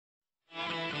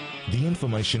The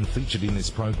information featured in this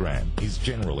program is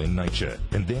general in nature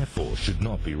and therefore should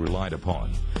not be relied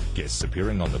upon. Guests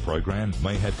appearing on the program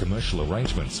may have commercial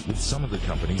arrangements with some of the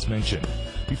companies mentioned.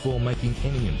 Before making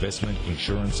any investment,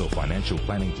 insurance or financial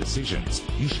planning decisions,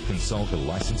 you should consult a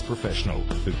licensed professional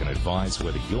who can advise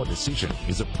whether your decision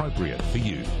is appropriate for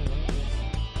you.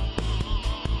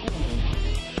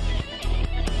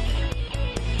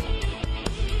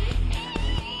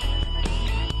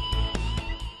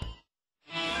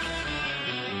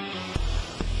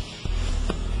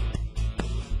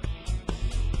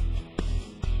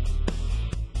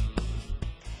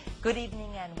 Good evening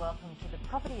and welcome to the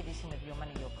property edition of Your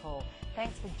Money, Your Call.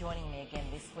 Thanks for joining me again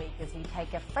this week as we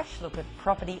take a fresh look at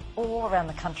property all around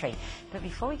the country. But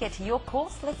before we get to your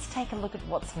calls, let's take a look at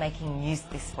what's making news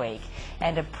this week.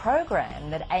 And a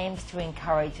program that aims to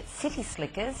encourage city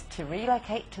slickers to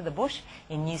relocate to the bush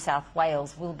in New South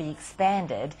Wales will be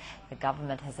expanded, the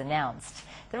government has announced.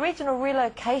 The Regional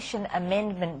Relocation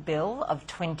Amendment Bill of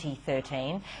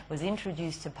 2013 was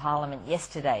introduced to Parliament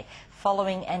yesterday,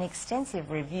 following an extensive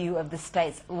review of the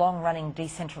state's long-running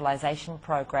decentralisation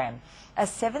program. A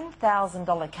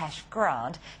 $7,000 cash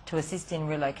grant to assist in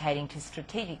relocating to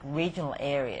strategic regional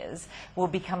areas will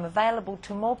become available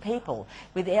to more people,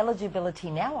 with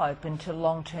eligibility now open to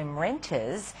long-term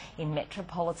renters in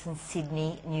metropolitan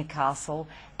Sydney, Newcastle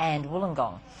and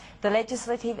Wollongong. The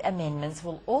legislative amendments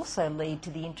will also lead to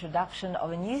the introduction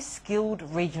of a new skilled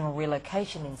regional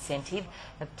relocation incentive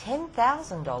of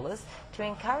 $10,000 to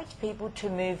encourage people to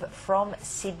move from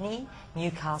Sydney,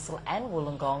 Newcastle and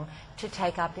Wollongong to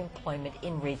take up employment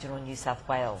in regional New South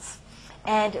Wales.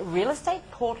 And real estate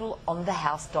portal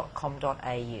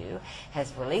onthehouse.com.au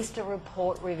has released a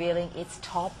report revealing its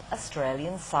top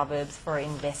Australian suburbs for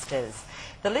investors.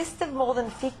 The list of more than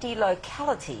 50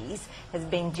 localities has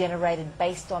been generated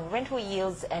based on rental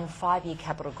yields and 5-year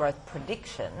capital growth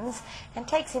predictions and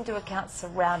takes into account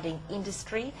surrounding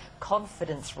industry,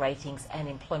 confidence ratings and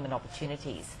employment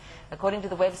opportunities. According to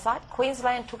the website,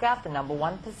 Queensland took out the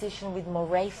 #1 position with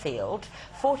Morayfield,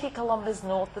 40 kilometres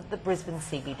north of the Brisbane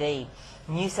CBD.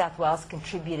 New South Wales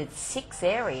contributed 6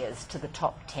 areas to the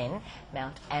top 10: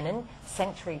 Mount Annan,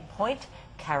 Sanctuary Point,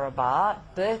 Carabar,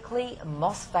 Berkeley,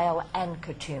 Mossvale and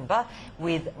Katoomba,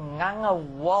 with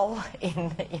Ngangawal in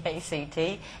the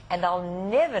ACT, and I'll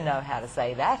never know how to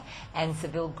say that, and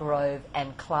Seville Grove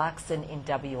and Clarkson in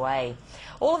WA.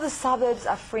 All of the suburbs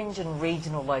are fringe and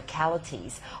regional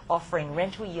localities, offering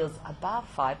rental yields above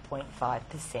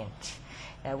 5.5%.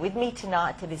 Now, with me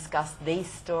tonight to discuss these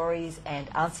stories and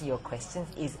answer your questions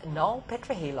is Nol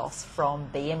Petrohelos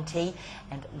from BMT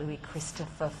and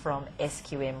Christopher from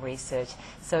SQM Research.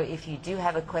 So if you do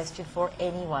have a question for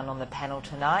anyone on the panel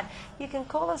tonight, you can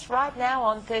call us right now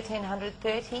on 1300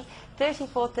 30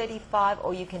 3435,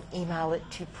 or you can email it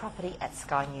to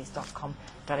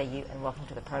property@skynews.com.au. and welcome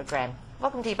to the program.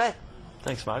 Welcome to you both.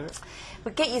 Thanks, Margaret.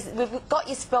 We've got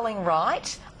your spelling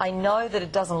right. I know that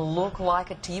it doesn't look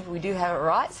like it to you, but we do have it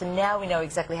right. So now we know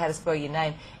exactly how to spell your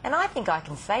name. And I think I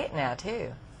can say it now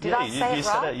too. Did I say it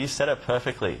right? You said it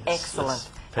perfectly. Excellent.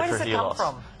 Where does it come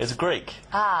from? It's Greek.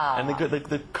 Ah. And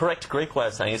the correct Greek way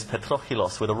of saying it is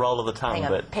Petrohelos, with a roll of the tongue.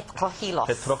 Hang on, Petrohelos.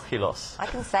 Petrohelos. I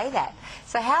can say that.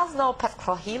 So how's Nol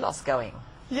Petrohelos going?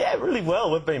 Yeah, really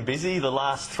well. We've been busy. The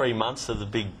last 3 months are the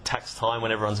big tax time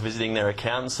when everyone's visiting their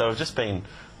accountants, so we've just been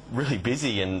really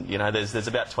busy. And you know, there's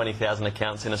about 20,000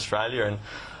 accountants in Australia, and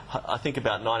I think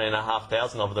about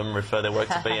 9,500 of them refer their work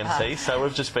to BMT. So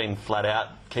we've just been flat out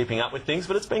keeping up with things,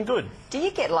 but it's been good. Do you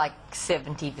get like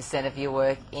 70% of your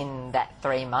work in that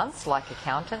 3 months, like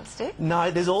accountants do?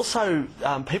 No, there's also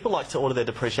people like to order their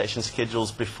depreciation schedules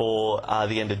before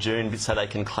the end of June so they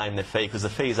can claim their fee, because the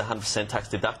fee is 100% tax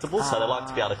deductible, so they like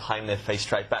to be able to claim their fee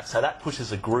straight back. So that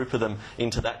pushes a group of them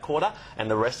into that quarter,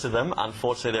 and the rest of them,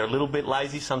 unfortunately, they're a little bit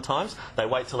lazy sometimes. They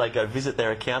wait till they go visit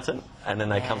their accountant, and then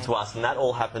they come to us, and that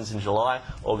all happens in July,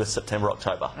 August, September,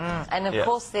 October. And of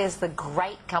course there's the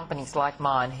great companies like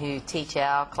mine who teach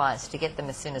our clients to get them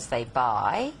as soon as they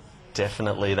buy.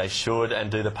 Definitely, they should, and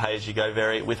do the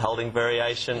pay-as-you-go withholding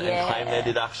variation and claim their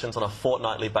deductions on a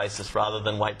fortnightly basis rather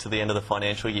than wait to the end of the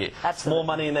financial year. It's more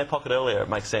money in their pocket earlier, it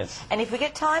makes sense. And if we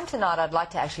get time tonight, I'd like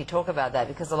to actually talk about that,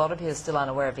 because a lot of people are still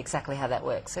unaware of exactly how that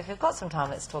works. So if you've got some time,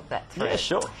 let's talk that through. Yeah,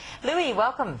 sure. Louis,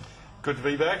 welcome. Good to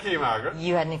be back here, Margaret.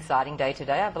 You had an exciting day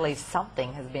today. I believe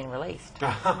something has been released.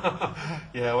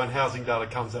 Yeah, when housing data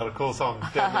comes out, of course, I'm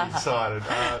deadly excited.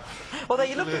 Although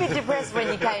you looked a bit depressed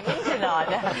when you came in tonight.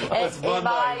 It's Monday,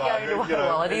 Margaret.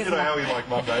 Well, it is. You know how we like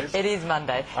Mondays. It is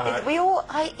Monday.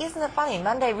 Isn't it funny?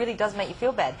 Monday really does make you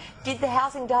feel bad. Did the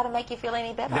housing data make you feel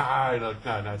any better? No.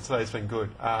 Today's been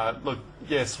good. Look,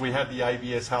 yes, we had the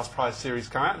ABS house price series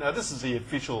come out. Now, this is the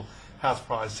official house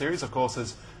price series. Of course,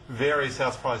 there's various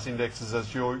house price indexes,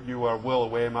 as you are well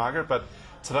aware, Margaret, but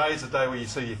today is the day where you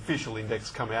see the official index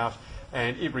come out,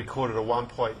 and it recorded a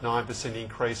 1.9%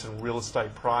 increase in real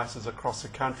estate prices across the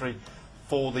country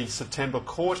for the September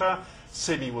quarter.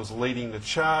 Sydney was leading the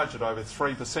charge at over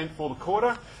 3% for the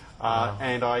quarter.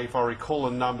 And if I recall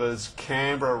the numbers,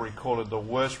 Canberra recorded the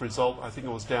worst result. I think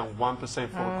it was down 1% for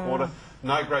the quarter.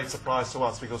 No great surprise to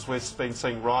us, because we've been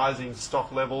seeing rising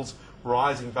stock levels,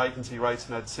 rising vacancy rates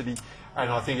in that city, and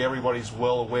I think everybody's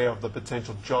well aware of the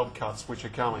potential job cuts which are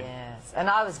coming. Yes, and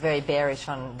I was very bearish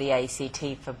on the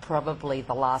ACT for probably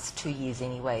the last 2 years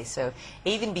anyway, so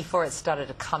even before it started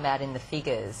to come out in the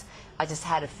figures, I just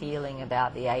had a feeling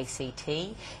about the ACT.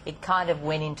 It kind of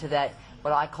went into that,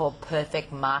 what I call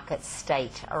perfect market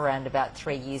state, around about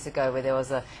 3 years ago, where there was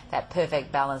that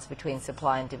perfect balance between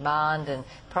supply and demand, and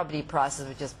property prices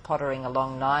were just pottering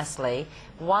along nicely.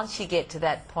 Once you get to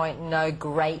that point, no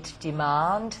great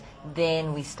demand,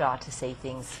 then we start to see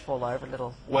things fall over a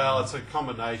little. Well, it's a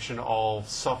combination of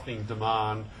softening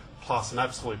demand plus an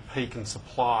absolute peak in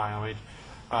supply. I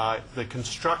mean, the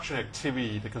construction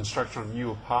activity, the construction of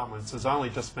new apartments has only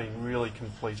just been really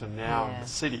completed now in the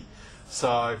city.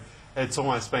 So it's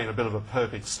almost been a bit of a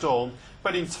perfect storm.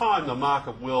 But in time, the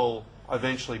market will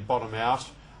eventually bottom out.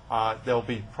 There'll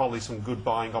be probably some good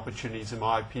buying opportunities, in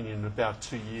my opinion, in about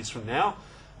 2 years from now.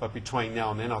 But between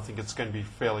now and then, I think it's going to be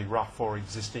fairly rough for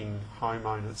existing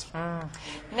homeowners.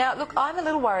 Now, look, I'm a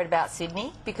little worried about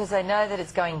Sydney, because I know that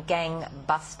it's going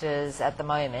gangbusters at the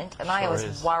moment, and I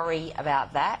always worry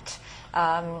about that.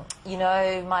 You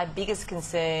know, my biggest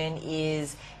concern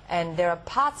is, and there are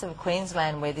parts of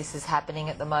Queensland where this is happening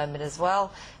at the moment as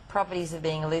well, properties are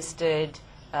being listed,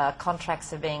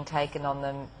 contracts are being taken on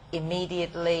them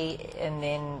immediately, and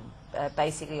then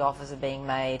basically offers are being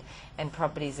made and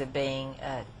properties are being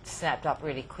snapped up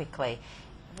really quickly.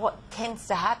 What tends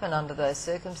to happen under those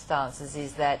circumstances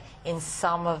is that in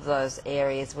some of those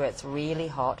areas where it's really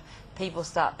hot, people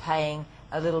start paying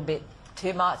a little bit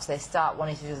too much. They start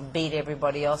wanting to just beat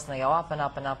everybody else, and they go up and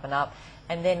up and up and up.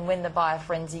 And then when the buyer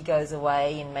frenzy goes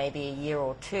away in maybe a year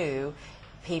or two,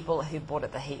 people who bought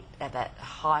at that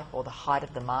hype or the height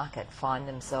of the market find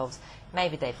themselves,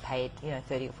 maybe they've paid, you know,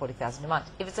 $30,000 or $40,000 a month.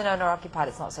 If it's an owner-occupied,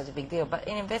 it's not such a big deal. But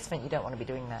in investment, you don't want to be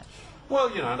doing that. Well,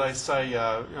 you know, they say, you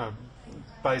know,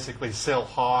 basically sell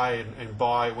high and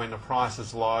buy when the price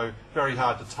is low. Very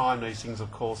hard to time these things,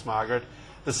 of course, Margaret.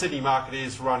 The Sydney market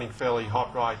is running fairly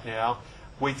hot right now.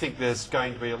 We think there's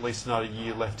going to be at least another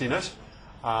year left in it.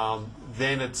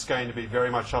 Then it's going to be very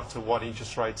much up to what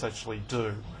interest rates actually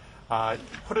do.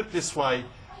 Put it this way,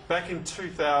 back in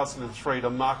 2003, the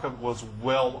market was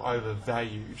well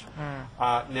overvalued.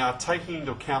 Now, taking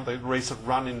into account the recent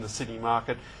run in the Sydney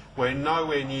market, we're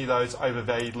nowhere near those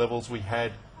overvalued levels we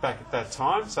had back at that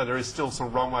time, so there is still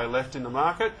some runway left in the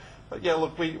market. But yeah,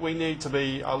 look, we need to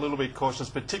be a little bit cautious,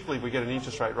 particularly if we get an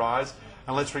interest rate rise.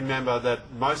 And let's remember that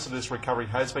most of this recovery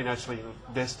has been actually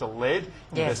investor-led,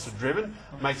 investor-driven,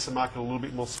 makes the market a little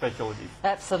bit more speculative.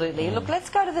 Absolutely. Look, let's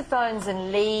go to the phones,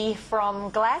 and Lee from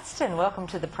Gladstone, welcome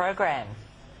to the program.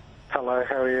 Hello,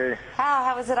 how are you?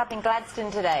 How is it up in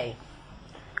Gladstone today?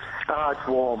 It's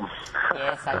warm.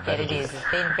 Yes, I bet it is.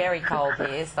 It's been very cold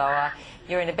here, so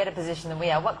you're in a better position than we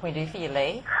are. What can we do for you,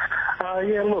 Lee?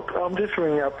 Yeah, look, I'm just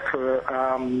ringing up to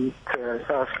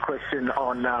ask a question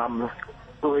on...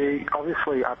 we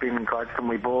obviously up in Gladstone,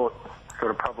 we bought sort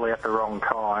of probably at the wrong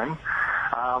time,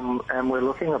 and we're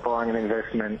looking at buying an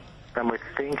investment, and we're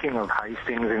thinking of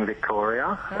Hastings in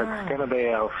Victoria. It's going to be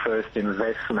our first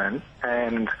investment,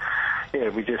 and yeah,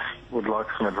 we just would like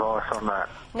some advice on that.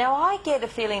 Now, I get a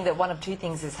feeling that one of two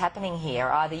things is happening here.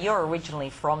 Either you're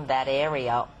originally from that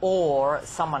area, or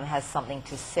someone has something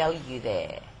to sell you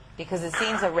there, because it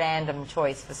seems a random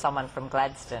choice for someone from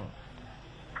Gladstone.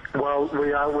 Well,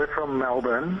 we're from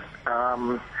Melbourne,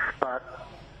 but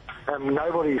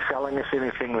nobody's selling us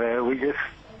anything there. We just,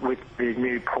 with the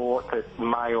new port that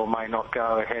may or may not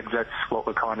go ahead, that's what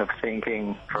we're kind of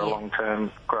thinking for a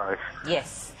long-term growth.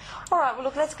 Yes. All right, well,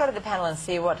 look, let's go to the panel and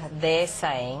see what they're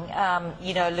saying.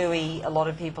 You know, Louis, a lot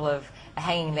of people are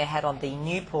hanging their hat on the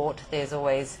new port. There's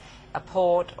always a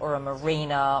port or a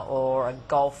marina or a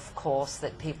golf course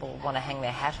that people want to hang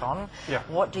their hat on,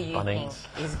 what do you think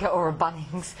or a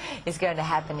Bunnings is going to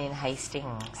happen in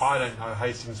Hastings? I don't know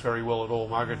Hastings very well at all,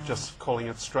 Margaret, just calling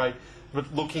it straight.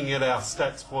 But looking at our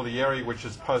stats for the area, which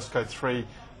is postcode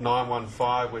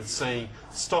 3915, we're seeing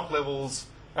stock levels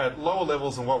at lower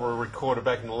levels than what were recorded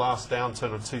back in the last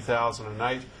downturn of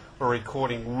 2008. We're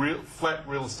recording flat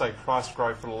real estate price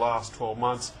growth for the last 12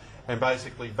 months, and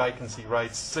basically vacancy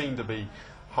rates seem to be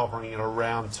hovering at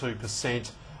around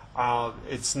 2%.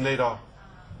 It's neither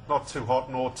not too hot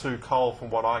nor too cold from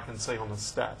what I can see on the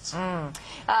stats.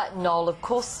 Nol, of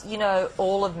course, you know,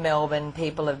 all of Melbourne,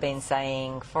 people have been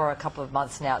saying for a couple of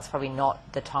months now it's probably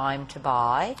not the time to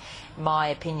buy. My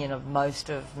opinion of most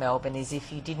of Melbourne is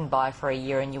if you didn't buy for a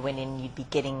year and you went in, you'd be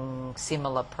getting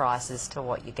similar prices to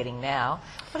what you're getting now.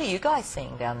 What are you guys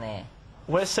seeing down there?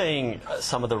 We're seeing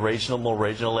some of the more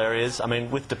regional areas. I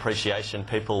mean, with depreciation,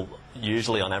 people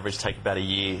usually on average take about a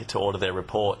year to order their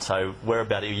report, so we're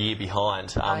about a year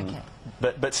behind.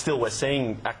 But still, we're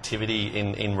seeing activity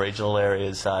in regional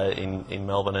areas in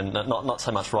Melbourne, and not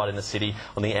so much right in the city,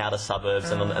 on the outer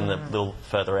suburbs and the little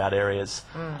further out areas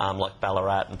like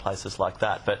Ballarat and places like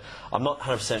that. But I'm not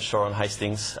 100% sure on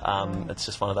Hastings. It's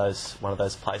just one of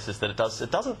those places that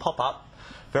it doesn't pop up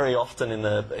very often in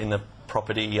the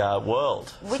property world.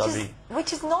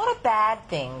 Which is not a bad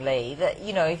thing, Lee. That,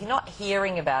 you know, if you're not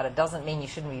hearing about it, doesn't mean you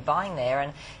shouldn't be buying there.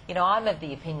 And, you know, I'm of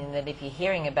the opinion that if you're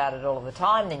hearing about it all of the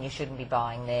time, then you shouldn't be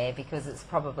buying there because it's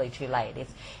probably too late.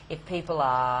 If people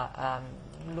are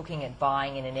looking at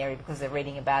buying in an area because they're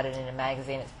reading about it in a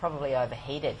magazine, it's probably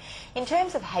overheated. In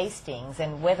terms of Hastings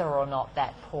and whether or not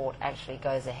that port actually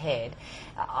goes ahead,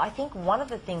 I think one of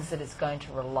the things that it's going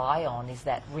to rely on is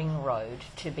that ring road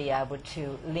to be able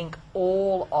to link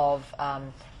all of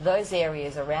those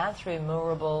areas around through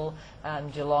Moorabool,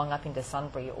 Geelong up into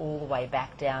Sunbury, all the way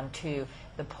back down to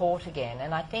the port again.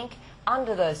 And I think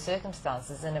under those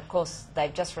circumstances, and of course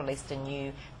they've just released a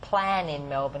new plan in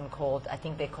Melbourne called, I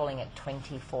think they're calling it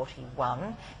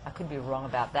 2041. I could be wrong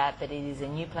about that, but it is a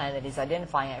new plan that is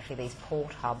identifying actually these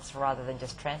port hubs rather than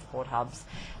just transport hubs.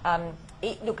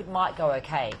 Look, it might go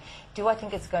okay. Do I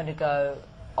think it's going to go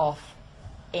off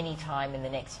any time in the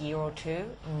next year or two?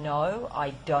 No, I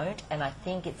don't, and I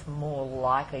think it's more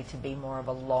likely to be more of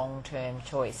a long-term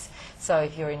choice. So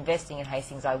if you're investing in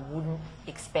Hastings, I wouldn't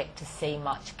expect to see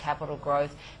much capital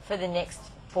growth for the next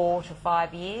 4 to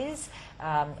 5 years.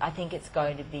 I think it's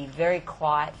going to be very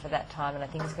quiet for that time, and I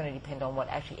think it's going to depend on what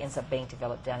actually ends up being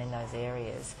developed down in those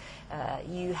areas.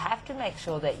 You have to make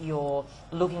sure that you're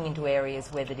looking into areas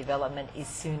where the development is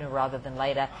sooner rather than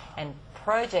later, and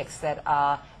projects that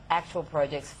are actual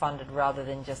projects funded rather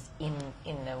than just in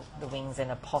the wings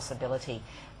and a possibility.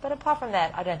 But apart from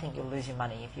that, I don't think you'll lose your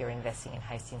money if you're investing in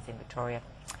Hastings in Victoria.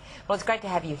 Well, it's great to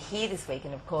have you here this week,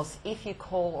 and of course, if you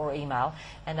call or email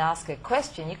and ask a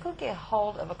question, you could get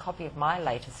hold of a copy of my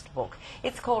latest book.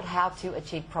 It's called How to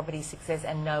Achieve Property Success,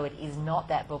 and no, it is not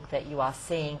that book that you are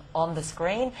seeing on the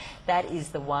screen. That is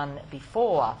the one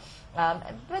before.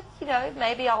 But, you know,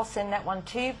 maybe I'll send that one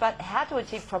too. But How to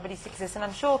Achieve Property Success, and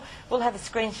I'm sure we'll have a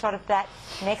screenshot of that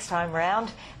next time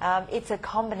round. It's a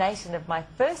combination of my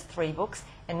first 3 books,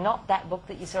 and not that book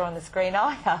that you saw on the screen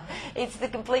either. It's the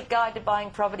complete guide to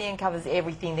buying property and covers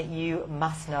everything that you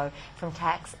must know, from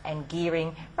tax and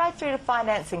gearing right through to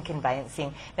finance and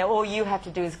conveyancing. Now, all you have to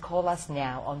do is call us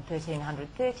now on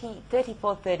 1300 30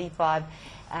 34 35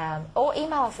 or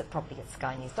email us at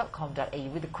property@skynews.com.au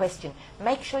with a question.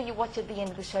 Make sure you watch at the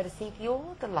end of the show to see if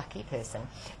you're the lucky person.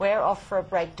 We're off for a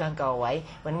break. Don't go away.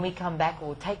 When we come back,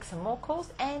 we'll take some more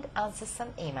calls and answer some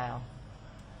email.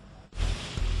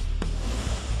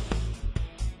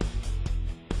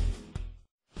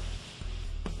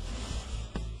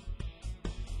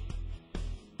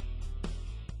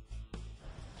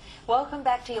 Welcome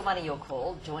back to Your Money, Your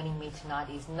Call. Joining me tonight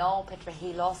is Nol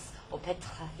Petrohelos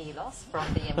from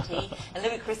BMT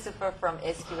and Christopher from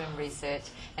SQM Research,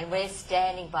 and we're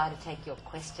standing by to take your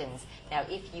questions. Now,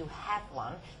 if you have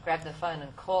one, grab the phone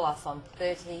and call us on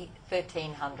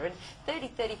 1300 30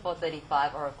 34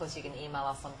 35, or of course you can email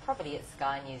us on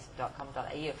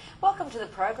property@skynews.com.au. Welcome to the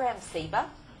program, Seba.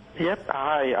 Yep,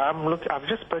 hi. I've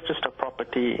just purchased a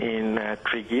property in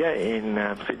Tregear in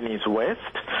Sydney's West,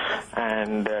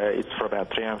 and it's for about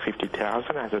 $350,000.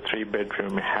 It has a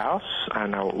 3-bedroom house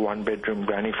and a 1-bedroom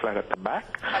granny flat at the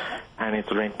back, and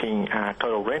it's renting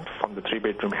total rent from the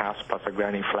 3-bedroom house plus a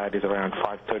granny flat is around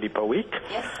 $530 per week,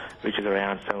 which is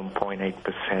around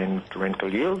 7.8%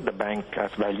 rental yield. The bank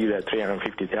has valued at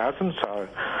 $350,000, so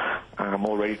I'm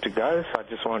all ready to go. So I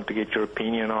just wanted to get your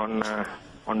opinion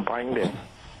on buying them.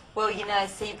 Well, you know,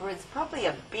 Seba, it's probably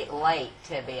a bit late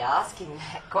to be asking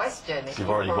that question. If You've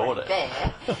already bought it.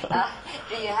 There.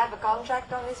 Do you have a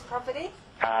contract on this property?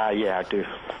 Yeah, I do.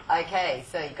 Okay,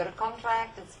 so you've got a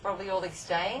contract, it's probably all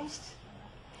exchanged.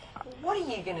 What are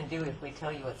you going to do if we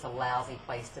tell you it's a lousy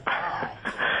place to buy?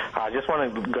 I just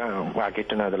want to go, get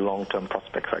to know the long-term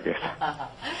prospects, I guess.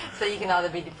 So you can either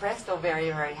be depressed or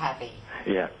very, very happy.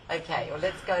 Yeah. Okay, well,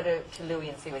 let's go to Louis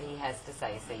and see what he has to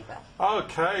say, Seba.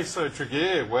 Okay, so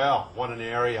Tregear, well, what an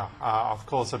area. Of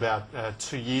course, about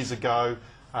 2 years ago,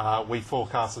 we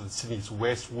forecasted that Sydney's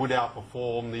West would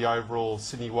outperform the overall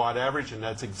Sydney-wide average, and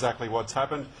that's exactly what's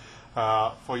happened.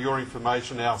 For your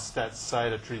information, our stats say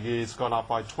that Tregear's gone up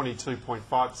by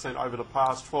 22.5% over the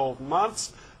past 12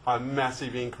 months, a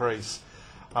massive increase.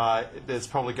 There's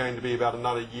probably going to be about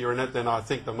another year in it, then I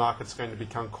think the market's going to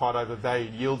become quite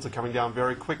overvalued. Yields are coming down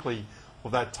very quickly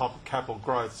with that type of capital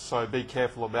growth, so be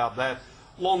careful about that.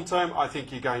 Long term, I think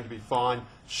you're going to be fine.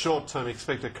 Short term,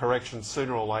 expect a correction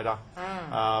sooner or later.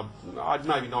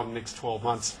 Maybe not in the next 12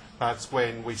 months. Perhaps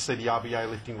when we see the RBA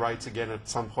lifting rates again at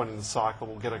some point in the cycle,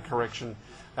 we'll get a correction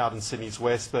out in Sydney's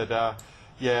West. But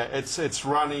yeah, it's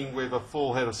running with a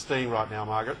full head of steam right now,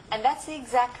 Margaret. And that's the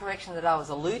exact correction that I was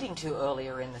alluding to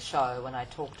earlier in the show when I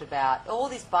talked about all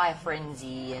this buyer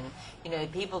frenzy and, you know,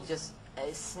 people just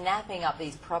snapping up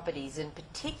these properties, and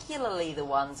particularly the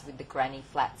ones with the granny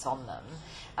flats on them.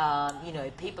 You know,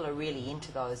 people are really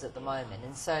into those at the moment,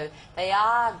 and so they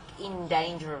are in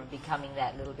danger of becoming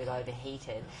that little bit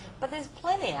overheated. But there's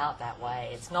plenty out that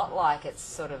way. It's not like it's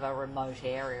sort of a remote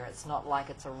area. It's not like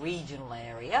it's a regional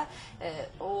area.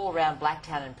 All around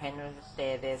Blacktown and Penrith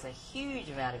there's a huge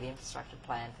amount of infrastructure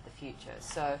planned for the future.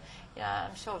 So, you know,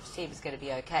 I'm sure Steve's going to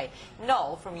be okay.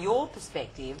 Noel, from your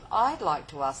perspective, I'd like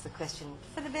to ask the question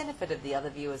for the benefit of the other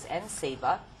viewers and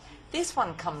Seba. This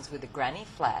one comes with a granny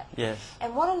flat. Yes.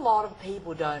 And what a lot of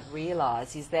people don't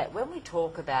realise is that when we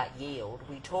talk about yield,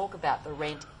 we talk about the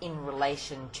rent in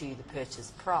relation to the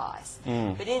purchase price.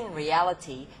 But in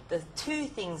reality, the two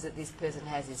things that this person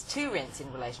has is two rents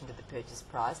in relation to the purchase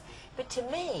price. But to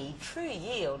me, true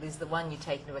yield is the one you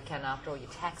take into account after all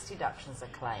your tax deductions are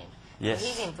claimed. Yes.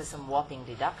 He's in for some whopping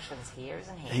deductions here,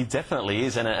 isn't he? He definitely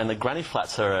is, and the granny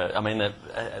flats are, I mean,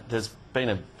 there's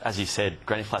been, as you said,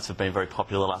 granny flats have been very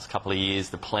popular the last couple of years.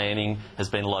 The planning has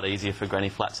been a lot easier for granny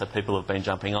flats, so people have been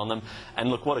jumping on them. And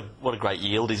look, what a great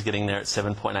yield he's getting there at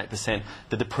 7.8%.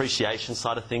 The depreciation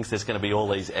side of things, there's going to be all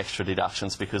these extra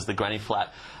deductions because the granny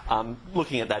flat,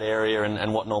 looking at that area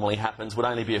and what normally happens, would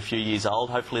only be a few years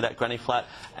old, hopefully, that granny flat,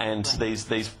 and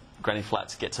these granny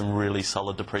flats get some really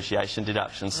solid depreciation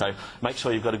deductions. So make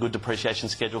sure you've got a good depreciation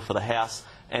schedule for the house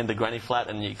and the granny flat,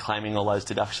 and you're claiming all those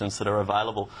deductions that are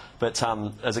available. But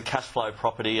as a cash flow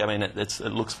property, I mean, it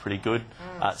looks pretty good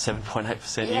at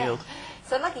 7.8% yield.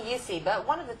 So lucky you, Seba,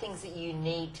 one of the things that you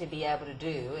need to be able to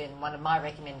do, and one of my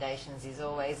recommendations is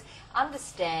always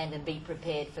understand and be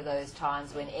prepared for those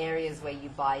times when areas where you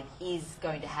buy is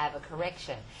going to have a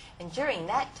correction. And during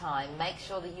that time, make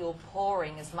sure that you're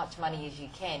pouring as much money as you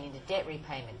can into debt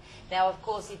repayment. Now, of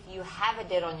course, if you have a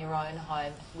debt on your own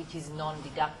home, which is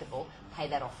non-deductible, pay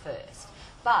that off first.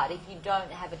 But if you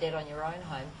don't have a debt on your own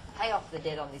home, pay off the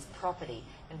debt on this property.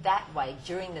 And that way,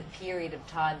 during the period of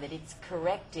time that it's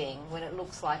correcting, when it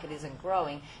looks like it isn't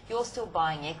growing, you're still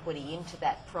buying equity into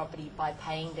that property by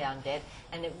paying down debt,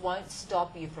 and it won't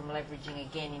stop you from leveraging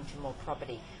again into more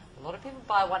property. A lot of people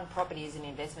buy one property as an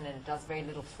investment and it does very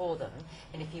little for them.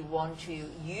 And if you want to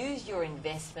use your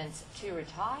investments to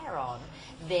retire on,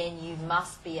 then you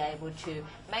must be able to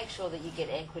make sure that you get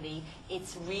equity.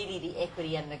 It's really the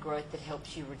equity and the growth that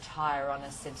helps you retire on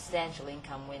a substantial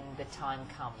income when the time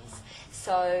comes.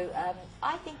 So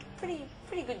I think pretty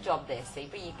good job there,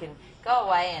 Seba. You can go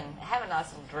away and have a nice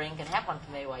little drink and have one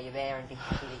for me while you're there and be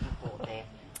happy that you bought there.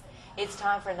 It's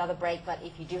time for another break, but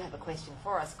if you do have a question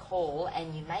for us, call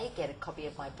and you may get a copy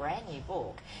of my brand new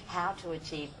book, How to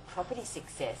Achieve Property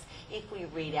Success, if we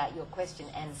read out your question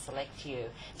and select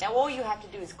you. Now, all you have to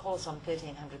do is call us on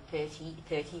 1300 30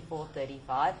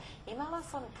 435, email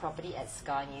us on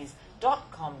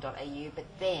property@skynews.com.au, but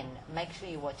then make sure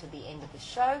you watch at the end of the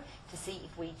show to see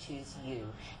if we choose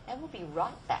you. And we'll be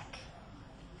right back.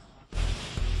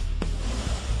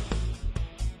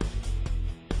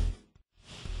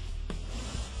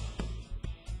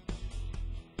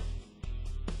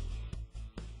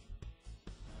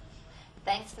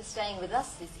 Thanks for staying with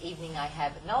us. This evening I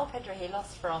have Nol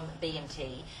Petrohelos from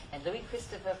BMT and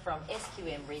Christopher from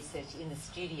SQM Research in the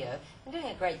studio I'm doing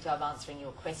a great job answering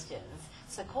your questions.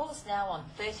 So call us now on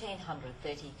 1300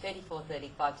 30 34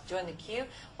 35 to join the queue,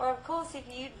 or of course if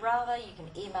you'd rather you can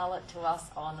email it to us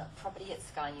on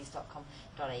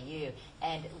property@skynews.com.au.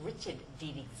 And Richard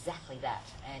did exactly that,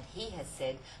 and he has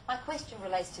said, my question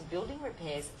relates to building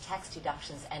repairs, tax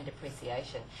deductions and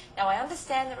depreciation. Now I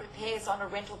understand that repairs on a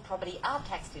rental property are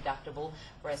tax deductible,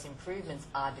 whereas improvements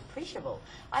are depreciable.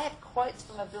 I have quotes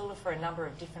from a builder for a number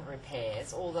of different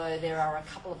repairs, although there are a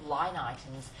couple of line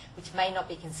items which may not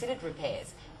be considered repairs.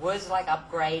 Words like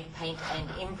upgrade, paint and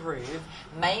improve,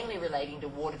 mainly relating to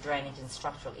water drainage and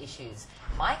structural issues.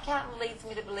 My accountant leads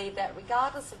me to believe that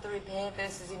regardless of the repair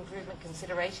versus improvement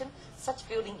consideration, such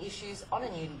building issues on a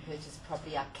newly purchased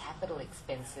property are capital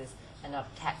expenses and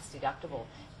not tax deductible.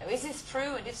 Now, is this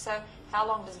true? And if so, how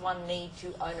long does one need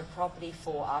to own a property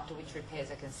for, after which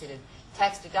repairs are considered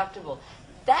tax deductible?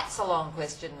 That's a long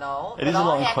question, Noel. It is a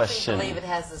long question. I question. actually believe it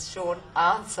has a short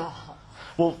answer.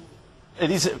 Well, it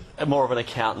is more of an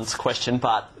accountant's question,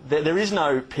 but there is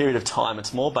no period of time.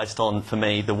 It's more based on, for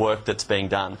me, the work that's being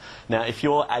done. Now, if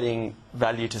you're adding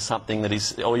value to something that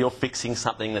is, or you're fixing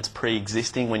something that's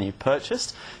pre-existing when you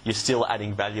purchased, you're still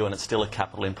adding value and it's still a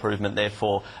capital improvement,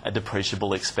 therefore a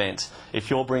depreciable expense. If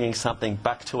you're bringing something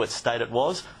back to its state it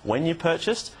was when you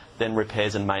purchased, then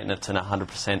repairs and maintenance and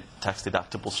 100% tax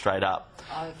deductible straight up.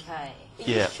 Okay. Are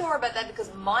Yeah. you sure about that?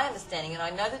 Because my understanding, and I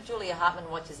know that Julia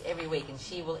Hartman watches every week and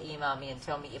she will email me and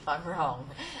tell me if I'm wrong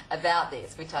about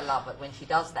this, which I love it when she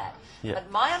does that. Yeah.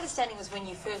 But my understanding was when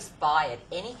you first buy it,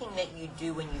 anything that you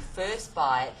do when you first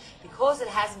buy it, because it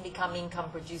hasn't become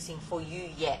income producing for you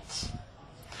yet,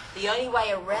 the only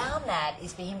way around that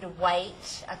is for him to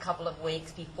wait a couple of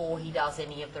weeks before he does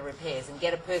any of the repairs and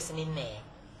get a person in there.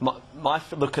 Look,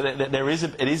 there's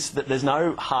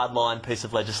no hardline piece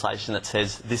of legislation that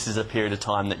says this is a period of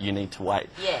time that you need to wait.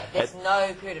 Yeah, there's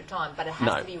no period of time, but it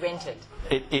has to be rented.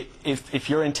 If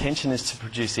your intention is to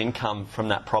produce income from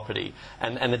that property,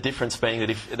 and the difference being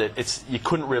that you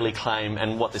couldn't really claim,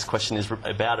 and what this question is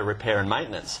about, a repair and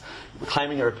maintenance,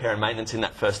 claiming a repair and maintenance in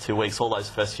that first 2 weeks, all those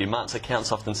first few months,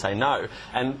 accounts often say no,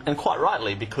 and quite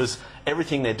rightly, because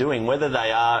everything they're doing,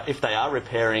 if they are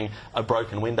repairing a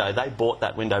broken window, they bought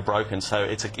that window broken, so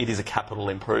it is a capital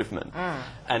improvement,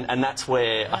 and that's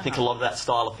where I think a lot of that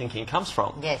style of thinking comes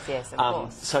from. Yes, of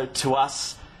course. So to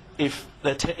us, if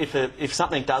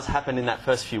something does happen in that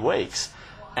first few weeks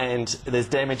and there's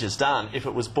damages done, if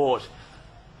it was bought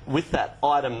with that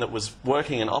item that was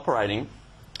working and operating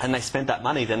and they spent that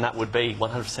money, then that would be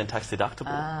 100% tax deductible.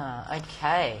 Ah,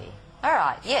 okay. All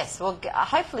right, yes. Well,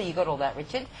 hopefully you got all that,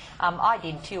 Richard. I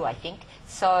did too, I think.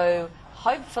 So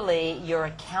hopefully your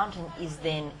accountant is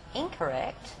then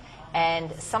incorrect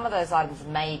and some of those items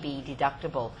may be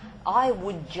deductible. I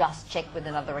would just check with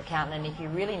another accountant, and if you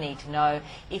really need to know,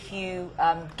 if you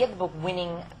get the book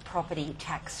Winning Property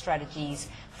Tax Strategies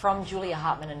from Julia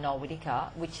Hartman and Noel Whittaker,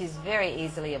 which is very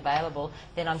easily available,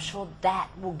 then I'm sure that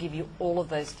will give you all of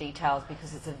those details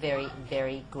because it's a very,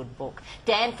 very good book.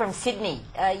 Dan from Sydney,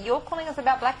 you're calling us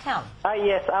about Blacktown.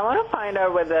 Yes, I want to find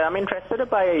out whether I'm interested to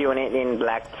buy a unit in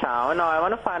Blacktown, or I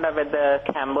want to find out whether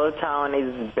Campbelltown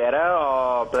is better,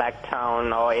 or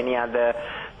Blacktown, or any other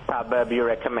suburb you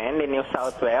recommend in New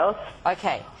South Wales.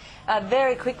 Okay.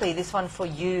 Very quickly, this one for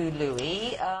you,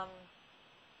 Louis.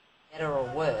 Better or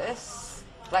worse?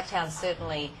 Blacktown's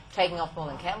certainly taking off more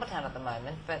than Campbelltown at the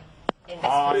moment, but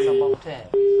investments are long term.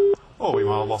 Oh, we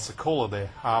might have lost a caller there,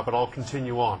 but I'll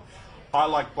continue on. I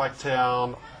like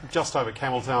Blacktown just over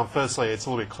Campbelltown. Firstly, it's a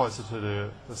little bit closer to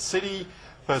the city.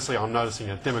 Firstly, I'm noticing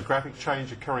a demographic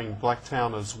change occurring in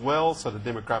Blacktown as well, so the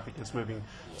demographic is moving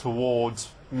towards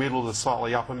middle to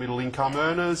slightly upper middle income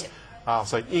earners.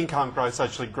 So income growth is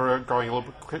actually growing a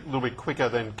little bit quicker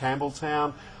than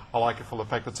Campbelltown. I like it for the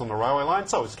fact it's on the railway line.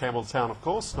 So is Campbelltown, of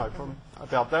course, no problem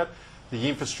about that. The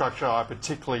infrastructure I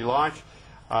particularly like.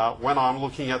 When I'm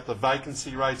looking at the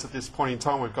vacancy rates at this point in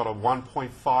time, we've got a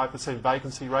 1.5%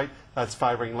 vacancy rate. That's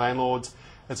favouring landlords.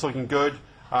 It's looking good.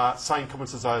 Same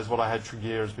comments as those what I had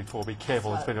Tregear's before. Be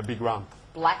careful, it's been a big run.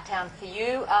 Blacktown for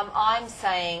you. I'm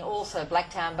saying also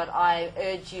Blacktown, but I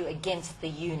urge you against the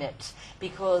unit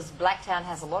because Blacktown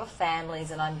has a lot of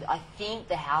families, and I think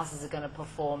the houses are going to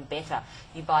perform better.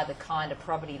 You buy the kind of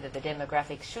property that the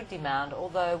demographics should demand,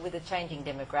 although with a changing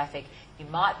demographic, you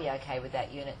might be okay with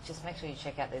that unit. Just make sure you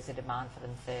check out there's a demand for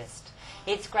them first.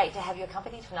 It's great to have your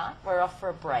company tonight. We're off for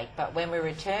a break, but when we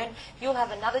return, you'll have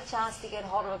another chance to get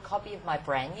hold of a copy of my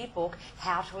brand new book,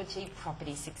 How to Achieve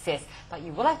Property Success. But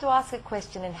you will have to ask a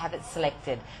question and have it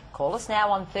selected. Call us now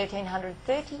on 1300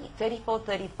 30 34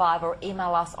 35 or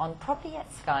email us on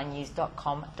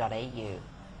property@skynews.com.au.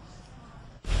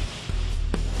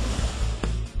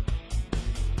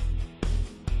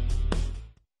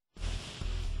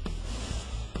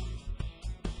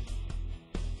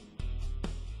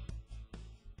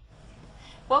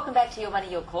 Welcome back to Your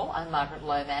Money, Your Call. I'm Margaret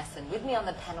Lomas, and with me on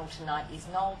the panel tonight is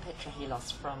Nol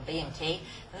Petrohelos from BMT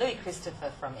and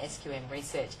Christopher from SQM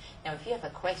Research. Now, if you have a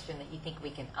question that you think we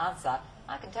can answer,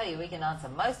 I can tell you we can answer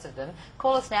most of them.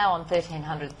 Call us now on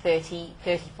 1300 30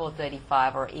 34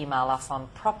 35 or email us on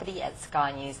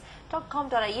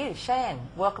property@skynews.com.au. Cheyenne,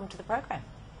 welcome to the program.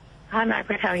 Hi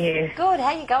Margaret, how are you? Good, how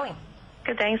are you going?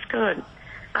 Good, thanks, good.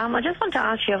 I just want to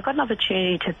ask you, I've got an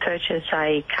opportunity to purchase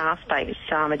a car space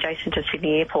adjacent to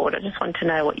Sydney Airport. I just wanted to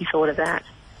know what you thought of that.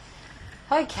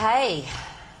 Okay.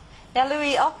 Now,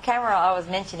 Louis, off camera, I was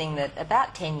mentioning that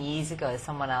about 10 years ago,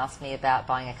 someone asked me about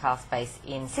buying a car space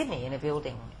in Sydney, in a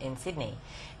building in Sydney.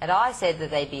 And I said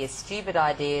that they'd be a stupid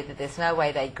idea, that there's no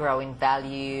way they'd grow in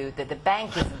value, that the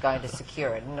bank isn't going to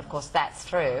secure it. And, of course, that's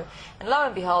true. And lo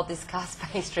and behold, this car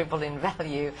space tripled in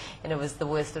value, and it was the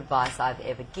worst advice I've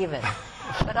ever given.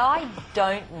 But I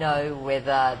don't know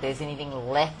whether there's anything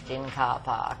left in car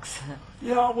parks.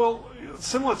 Yeah, well,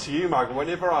 similar to you, Margaret,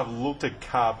 whenever I've looked at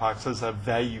car parks as a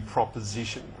value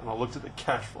proposition, and I looked at the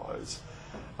cash flows,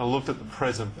 I looked at the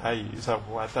present values,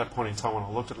 well, at that point in time when I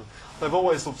looked at them, they've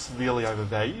always looked severely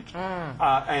overvalued,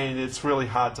 and it's really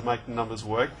hard to make the numbers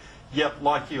work. Yet,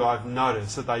 like you, I've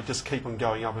noticed that they just keep on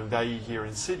going up in value here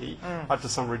in Sydney up to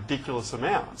some ridiculous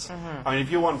amounts. I mean,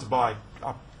 if you wanted to buy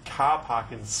a car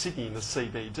park in Sydney in the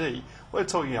CBD, we're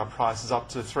talking about prices up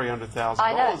to $300,000.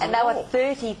 I know, and they were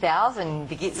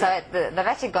 $30,000. So they've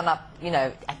actually gone up,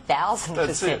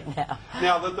 1,000% now.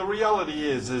 Now, the reality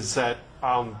is that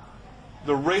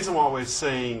the reason why we're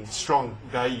seeing strong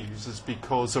values is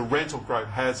because the rental growth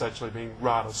has actually been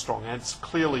rather strong, and it's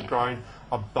clearly grown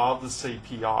above the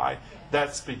CPI.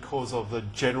 That's because of the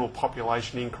general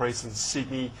population increase in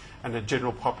Sydney and the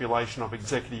general population of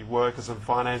executive workers and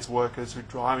finance workers who are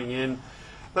driving in.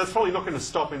 That's probably not going to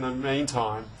stop in the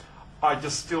meantime. I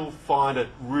just still find it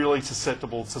really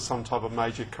susceptible to some type of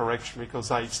major correction because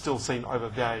they still seem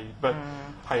overvalued. But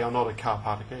hey, I'm not a car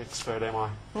park expert, am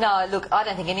I? No, look, I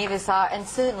don't think any of us are, and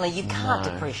certainly you can't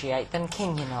depreciate them,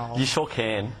 can you, Noel? You sure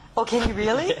can. Oh, can you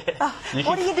really? Yeah.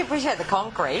 What do you depreciate? The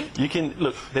concrete? You can,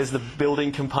 look, there's the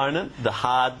building component, the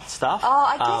hard stuff. Oh,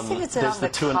 I guess if it's an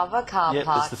undercover car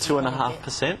park. There's the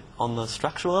 2.5% on the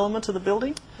structural element of the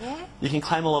building. Yeah. You can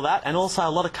claim all of that, and also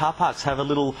a lot of car parks have a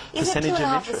little percentage of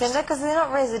interest. Is it 2.5% because they're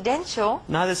not residential?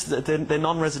 No, they're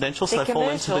non-residential, so they fall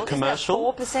into the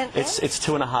commercial. Is that 4% then? It's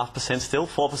 2.5% still.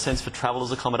 4% for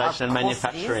travellers, accommodation and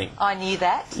manufacturing. I knew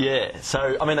that. Yeah,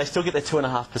 so, I mean, they still get their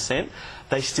 2.5%.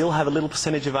 They still have a little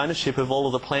percentage of ownership of all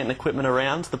of the plant and equipment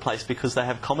around the place because they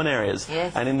have common areas.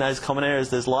 Yes. And in those common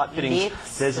areas, there's light fittings,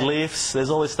 there's and lifts,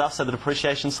 there's all this stuff, so the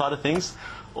depreciation side of things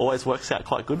always works out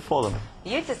quite good for them.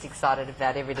 You're just excited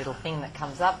about every little thing that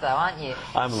comes up, though, aren't you?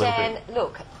 I'm a little bit.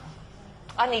 Look,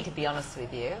 I need to be honest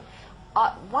with you.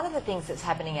 One of the things that's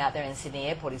happening out there in Sydney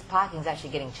Airport is parking's actually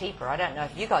getting cheaper. I don't know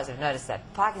if you guys have noticed that.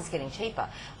 Parking's getting cheaper.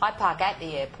 I park at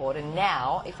the airport, and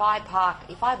now if I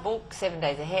book 7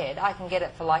 days ahead, I can get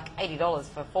it for like $80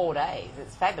 for 4 days.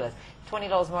 It's fabulous.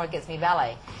 $20 more, it gets me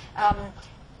valet.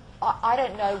 I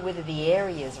don't know whether the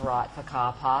area's right for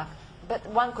car park, but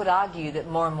one could argue that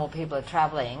more and more people are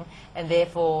travelling, and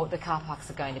therefore the car parks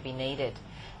are going to be needed.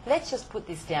 Let's just put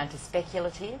this down to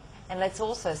speculative. And let's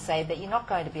also say that you're not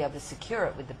going to be able to secure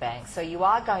it with the bank. So you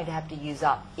are going to have to use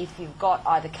up, if you've got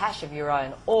either cash of your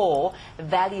own or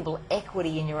valuable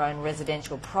equity in your own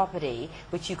residential property,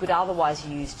 which you could otherwise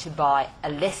use to buy a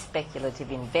less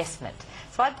speculative investment.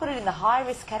 So I'd put it in the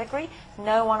high-risk category.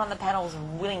 No one on the panel is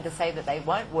willing to say that they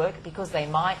won't work because they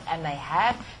might and they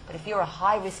have. But if you're a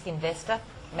high-risk investor,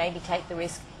 maybe take the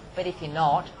risk. But if you're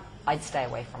not, I'd stay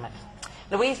away from it.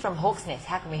 Louise from Hawk's Nest,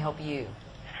 how can we help you?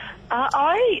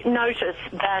 I noticed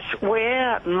that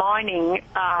where mining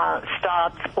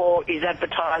starts or is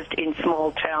advertised in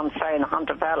small towns, say in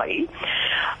Hunter Valley,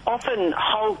 often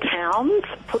whole towns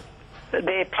put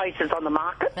their places on the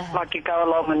market. Like you go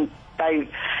along and they,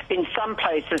 in some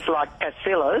places like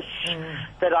Casillas,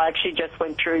 that I actually just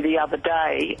went through the other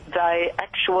day, they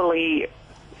actually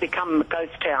become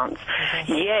ghost towns.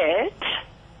 Yet,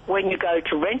 when you go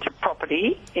to rent a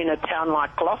property in a town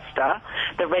like Gloucester,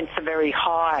 the rents are very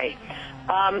high.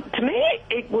 To me,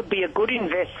 it would be a good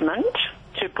investment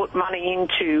to put money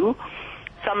into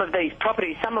some of these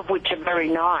properties, some of which are very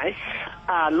nice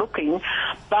looking,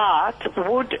 but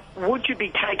would you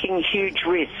be taking huge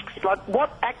risks? Like,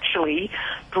 what actually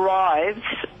drives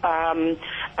a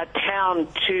town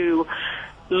to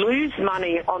lose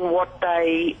money on what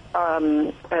they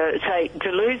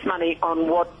to lose money on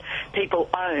what people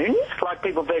own, like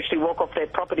people virtually walk off their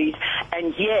properties,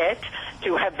 and yet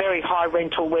to have very high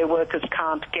rental where workers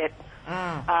can't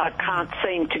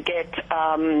seem to get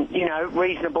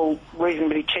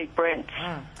reasonably cheap rents.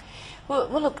 Well,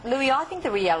 look, Louis, I think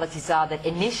the realities are that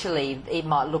initially it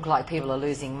might look like people are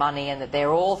losing money and that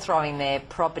they're all throwing their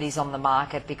properties on the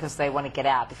market because they want to get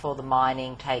out before the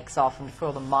mining takes off and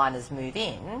before the miners move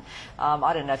in.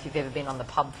 I don't know if you've ever been on the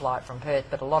pub flight from Perth,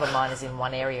 but a lot of miners in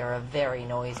one area are very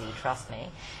noisy, trust me.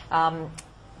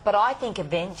 But I think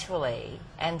eventually,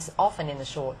 and often in the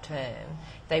short term,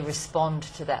 they respond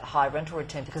to that high rental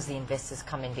return because the investors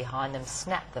come in behind them,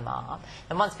 snap them up.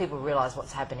 And once people realise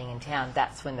what's happening in town,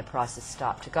 that's when the prices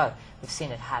start to go. We've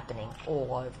seen it happening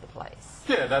all over the place.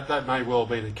 Yeah, that may well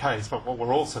be the case, but what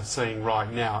we're also seeing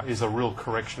right now is a real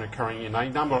correction occurring in a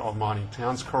number of mining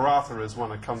towns. Karratha is one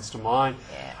that comes to mind.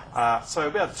 Yeah. So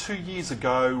about 2 years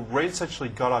ago, rents actually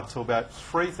got up to about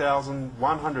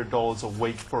 $3,100 a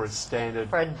week for a standard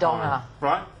For a donger. home.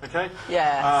 Right? Okay?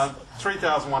 Yeah.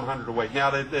 $3,100 a week. Now,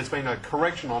 there's been a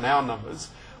correction on our numbers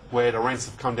where the rents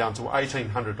have come down to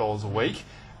 $1,800 a week,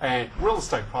 and real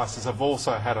estate prices have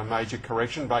also had a major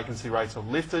correction. Vacancy rates have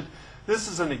lifted. This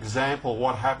is an example of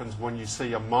what happens when you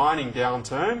see a mining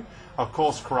downturn. Of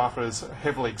course, Karratha is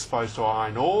heavily exposed to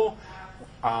iron ore.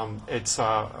 It's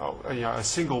a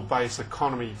single base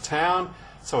economy town,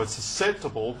 so it's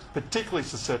susceptible, particularly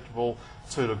susceptible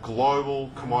to the global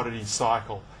commodity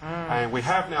cycle. And we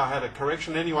have now had a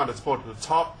correction. Anyone that's bought at the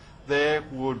top there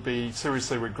would be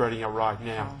seriously regretting it right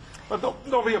now. But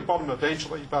there'll be a bottom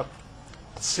eventually, but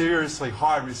seriously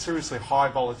high risk, seriously high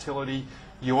volatility.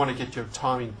 You want to get your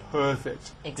timing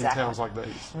perfect in towns like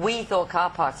these. We thought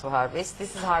car parks were high risk.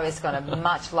 This is high risk on a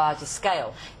much larger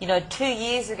scale. You know, 2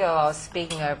 years ago I was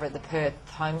speaking over at the Perth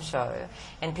Home Show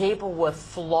and people were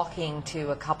flocking to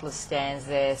a couple of stands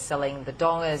there selling the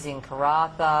dongers in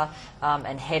Karratha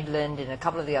and Headland and a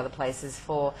couple of the other places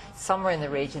for somewhere in the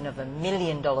region of $1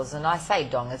 million. And I say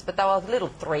dongers, but they were little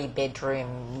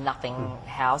 3-bedroom nothing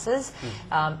houses.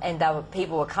 And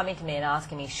people were coming to me and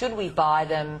asking me, should we buy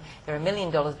them? They're $1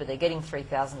 million, but they're getting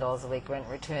 $3,000 a week rent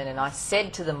return. And I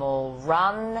said to them all,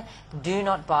 run, do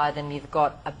not buy them. You've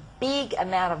got a big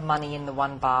amount of money in the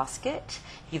one basket.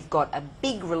 You've got a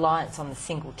big reliance on the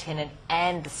single tenant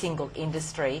and the single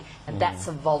industry, and that's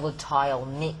a volatile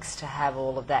mix to have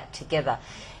all of that together.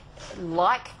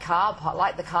 Like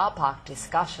the car park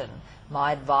discussion,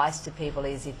 my advice to people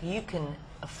is if you can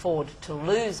afford to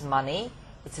lose money,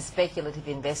 it's a speculative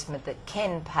investment that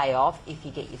can pay off if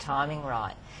you get your timing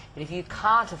right. But if you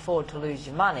can't afford to lose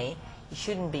your money, you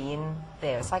shouldn't be in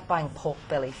there. It's like buying pork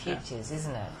belly futures,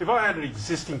 isn't it? If I had an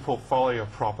existing portfolio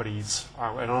of properties,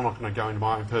 and I'm not going to go into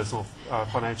my own personal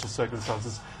financial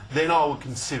circumstances, then I would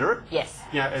consider it Yes.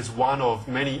 As one of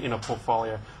many in a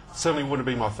portfolio. Certainly wouldn't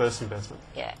be my first investment.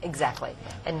 Yeah, exactly.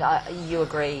 And you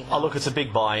agree? Oh, look, it's a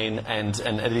big buy-in and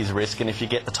it is a risk, and if you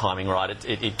get the timing right,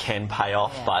 it can pay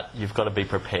off, but you've got to be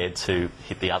prepared to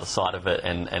hit the other side of it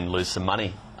and lose some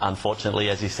money. Unfortunately,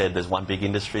 as you said, there's one big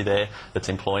industry there that's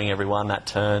employing everyone, that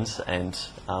turns, and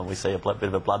we see a bit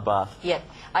of a bloodbath. Yeah.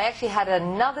 I actually had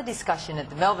another discussion at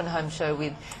the Melbourne Home Show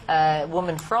with a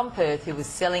woman from Perth who was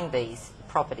selling these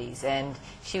properties, and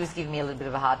she was giving me a little bit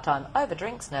of a hard time, over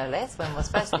drinks no less, when we're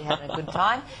supposed to be having a good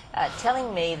time,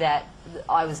 telling me that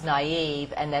I was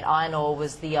naive and that iron ore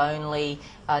was the only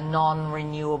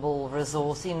non-renewable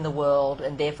resource in the world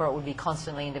and therefore it would be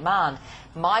constantly in demand.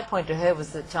 My point to her was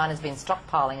that China's been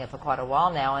stockpiling it for quite a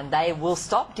while now and they will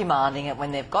stop demanding it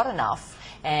when they've got enough,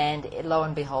 and lo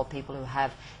and behold, people who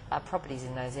have properties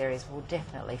in those areas will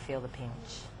definitely feel the pinch.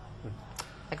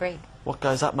 Agreed. What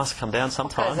goes up must come down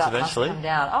sometimes, eventually. Must come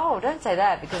down. Oh, don't say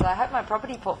that, because I hope my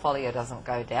property portfolio doesn't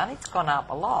go down. It's gone up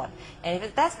a lot. And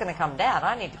if that's going to come down,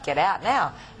 I need to get out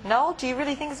now. Noel, do you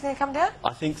really think it's going to come down?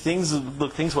 I think things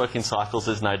work in cycles,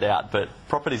 there's no doubt, but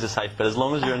properties are safe. But as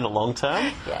long as you're in the long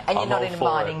term, yeah, and you're not in a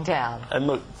mining town. And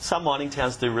look, some mining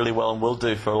towns do really well and will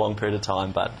do for a long period of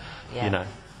time, but, you know,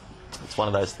 it's one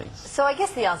of those things. So I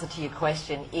guess the answer to your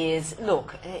question is,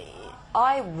 look,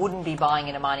 I wouldn't be buying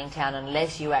in a mining town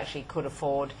unless you actually could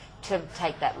afford to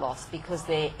take that loss, because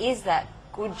there is that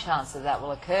good chance that that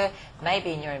will occur.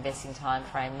 Maybe in your investing time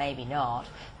frame, maybe not.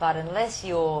 But unless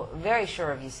you're very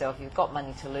sure of yourself, you've got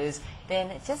money to lose,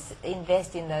 then just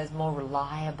invest in those more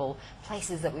reliable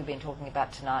places that we've been talking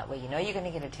about tonight, where you know you're going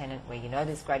to get a tenant, where you know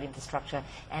there's great infrastructure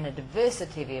and a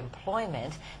diversity of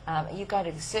employment. You're going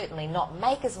to certainly not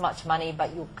make as much money,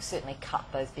 but you'll certainly cut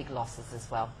those big losses as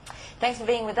well. Thanks for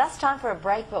being with us. Time for a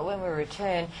break, but when we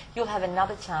return, you'll have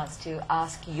another chance to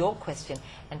ask your question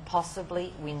and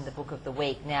possibly win the book of the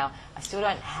week. Now, I still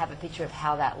don't have a picture of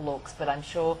how that looks, but I'm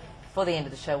sure before the end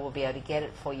of the show we'll be able to get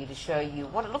it for you to show you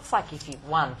what it looks like if you've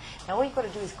won. Now, all you've got to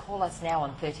do is call us now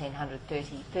on 1300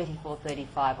 30 34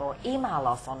 35 or email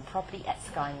us on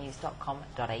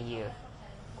property@skynews.com.au.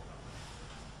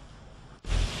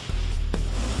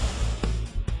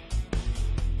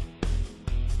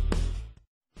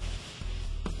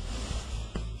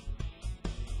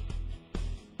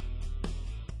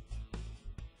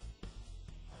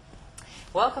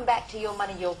 Welcome back to Your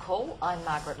Money, Your Call. I'm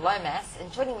Margaret Lomas, and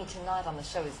joining me tonight on the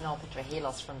show is Nol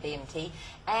Petrohelos from BMT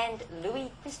and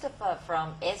Christopher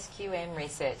from SQM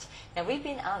Research. Now, we've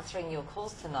been answering your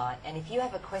calls tonight, and if you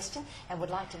have a question and would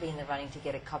like to be in the running to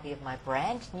get a copy of my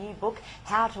brand new book,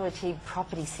 How to Achieve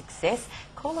Property Success,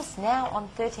 call us now on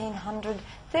 1300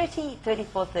 30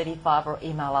 34 35 or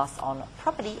email us on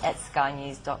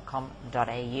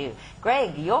property@skynews.com.au.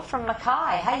 Greg, you're from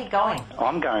Mackay. How are you going?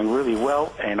 I'm going really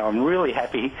well, and I'm really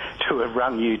happy to have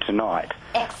rung you tonight.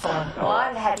 Excellent. Well,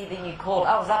 I'm happy that you called.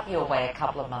 I was up your way a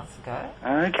couple of months ago.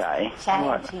 Okay. Chatting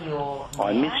Right. to your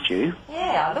I man. missed you.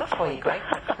 Yeah, I looked for you, Greg.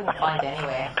 I couldn't find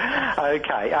anywhere.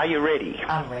 Okay, are you ready?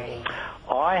 I'm ready.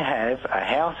 I have a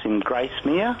house in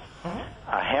Gracemere,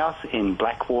 a house in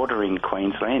Blackwater in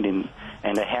Queensland,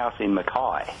 and a house in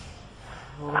Mackay.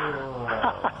 Ooh. You've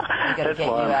got to That's get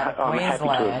you why out of I'm happy to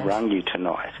have Queensland. rung you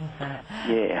tonight.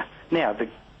 Yeah. Now,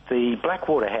 the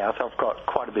Blackwater house I've got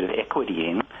quite a bit of equity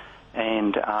in,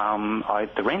 and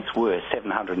the rent's worth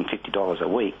 $750 a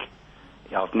week.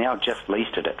 I've now just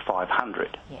leased it at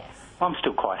 $500. Yes. I'm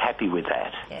still quite happy with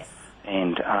that. Yes.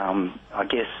 And I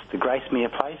guess the Gracemere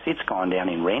place, it's gone down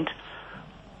in rent.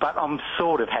 But I'm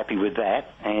sort of happy with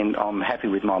that, and I'm happy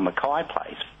with my Mackay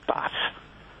place. But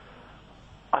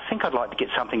I think I'd like to get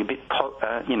something a bit,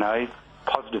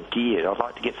 positive geared. I'd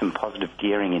like to get some positive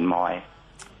gearing in my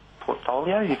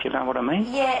portfolio, if you know what I mean.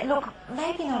 Yeah, look,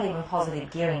 maybe not even positive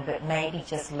gearing, but maybe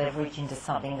just leverage into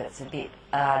something that's a bit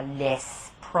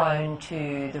less prone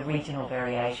to the regional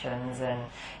variations and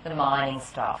the mining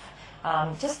stuff.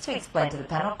 Just to explain to the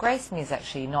panel, Gracemere is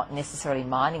actually not necessarily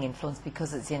mining influenced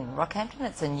because it's in Rockhampton.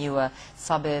 It's a newer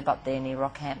suburb up there near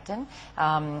Rockhampton.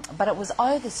 But it was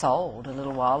oversold a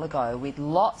little while ago with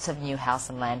lots of new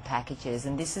house and land packages,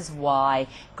 and this is why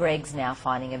Greg's now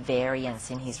finding a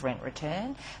variance in his rent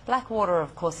return. Blackwater,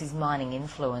 of course, is mining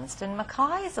influenced, and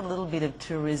Mackay is a little bit of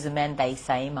tourism, and they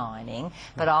say mining,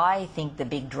 but I think the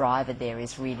big driver there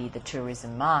is really the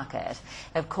tourism market.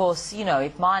 Of course, you know,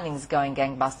 if mining's going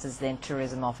gangbusters, then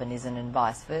tourism often isn't, and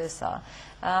vice versa.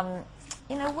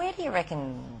 Where do you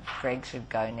reckon Greg should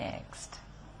go next?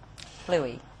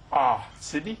 Louis?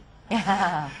 Sydney.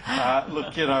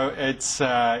 Look, it's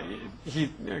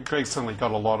Greg's certainly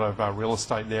got a lot of real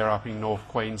estate there up in North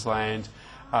Queensland.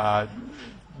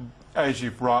 As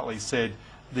you've rightly said,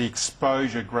 the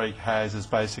exposure Greg has is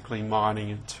basically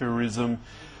mining and tourism.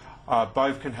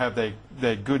 Both can have their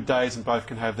good days and both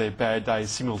can have their bad days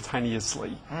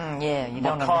simultaneously. Yeah, you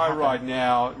don't know. Mackay right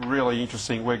now, really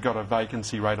interesting. We've got a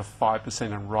vacancy rate of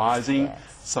 5% and rising. Yes.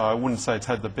 So I wouldn't say it's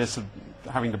having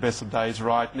the best of days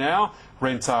right now.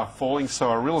 Rents are falling, so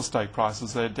our real estate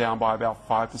prices are down by about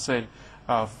 5%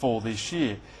 for this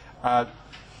year.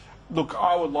 Look,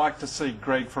 I would like to see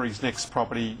Greg for his next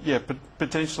property,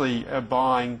 potentially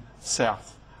buying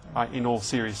south, in all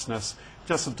seriousness.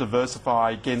 Just to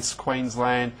diversify against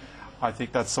Queensland, I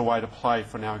think that's the way to play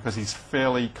for now because he's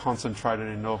fairly concentrated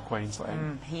in North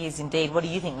Queensland. He is indeed. What do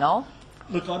you think, Noel?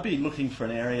 Look, I'd be looking for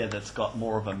an area that's got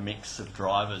more of a mix of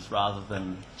drivers rather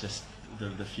than just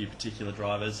the few particular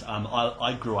drivers.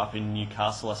 I grew up in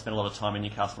Newcastle. I spent a lot of time in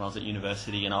Newcastle when I was at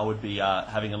university, and I would be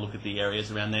having a look at the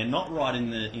areas around there, not right in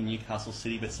Newcastle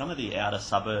City, but some of the outer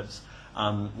suburbs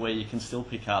where you can still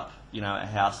pick up, a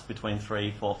house between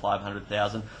 300,000, 400,000,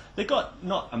 500,000. They've got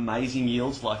not amazing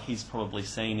yields like he's probably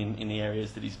seen in the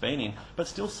areas that he's been in, but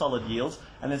still solid yields.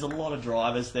 And there's a lot of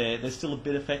drivers there. They're still a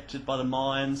bit affected by the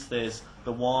mines. There's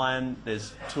the wine.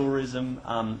 There's tourism.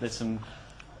 There's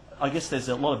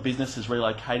a lot of businesses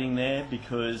relocating there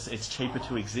because it's cheaper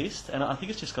to exist, and I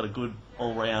think it's just got a good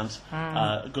all-round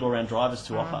drivers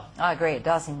to offer. I agree, it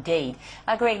does indeed.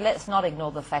 Greg, let's not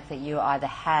ignore the fact that you either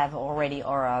have already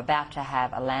or are about to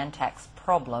have a land tax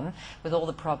problem with all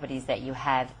the properties that you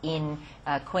have in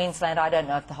Queensland. I don't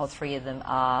know if the whole three of them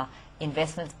are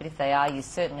investments, but if they are, you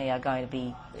certainly are going to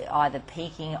be either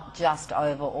peaking just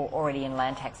over or already in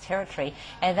land tax territory,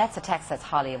 and that's a tax that's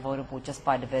highly avoidable just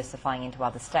by diversifying into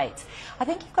other states. I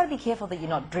think you've got to be careful that you're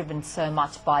not driven so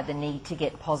much by the need to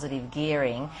get positive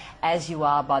gearing as you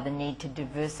are by the need to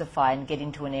diversify and get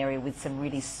into an area with some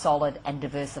really solid and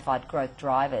diversified growth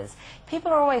drivers.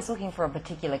 People are always looking for a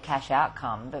particular cash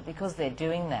outcome, but because they're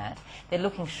doing that, they're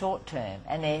looking short term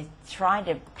and they're trying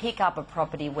to pick up a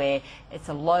property where it's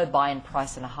a low buy-in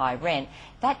price and a high rent.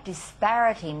 That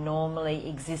disparity normally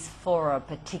exists for a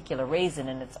particular reason,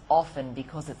 and it's often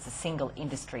because it's a single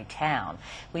industry town.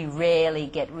 We rarely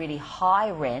get really high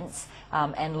rents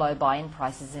and low buy-in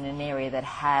prices in an area that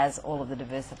has all of the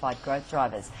diversified growth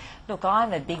drivers. Look,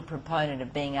 I'm a big proponent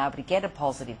of being able to get a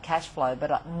positive cash flow,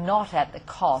 but not at the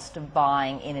cost of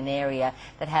buying in an area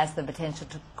that has the potential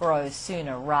to grow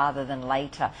sooner rather than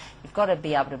later. You've got to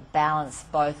be able to balance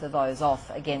both of those off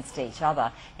against each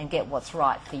other and get what's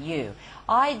right for you.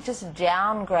 I just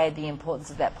downgrade the importance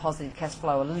of that positive cash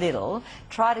flow a little,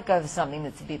 try to go for something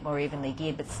that's a bit more evenly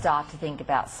geared, but start to think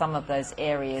about some of those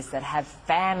areas that have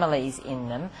families in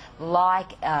them,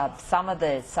 like some of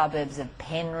the suburbs of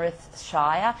Penrith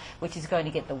Shire, which is going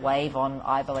to get the wave on,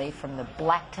 I believe, from the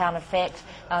Blacktown effect.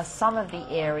 Some of the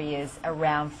areas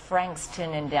around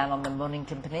Frankston and down on the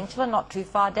Mornington Peninsula, not too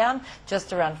far down,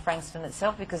 just around Frankston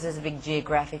itself, because there's a big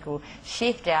geographical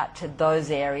shift out to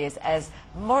those areas as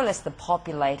more or less the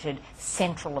populated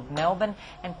central of Melbourne,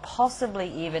 and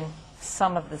possibly even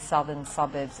some of the southern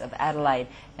suburbs of Adelaide.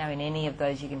 Now, in any of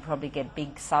those, you can probably get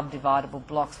big subdividable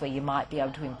blocks where you might be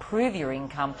able to improve your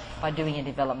income by doing a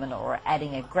development or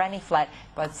adding a granny flat.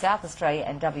 Both South Australia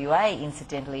and WA,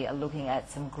 incidentally, are looking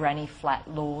at some granny flat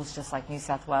laws, just like New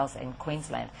South Wales and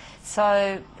Queensland.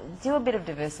 So do a bit of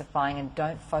diversifying and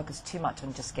don't focus too much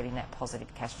on just getting that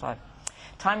positive cash flow.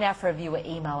 Time now for a viewer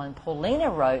email, and Paulina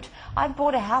wrote, I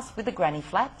bought a house with a granny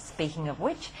flat, speaking of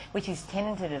which is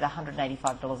tenanted at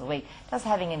 $185 a week. Does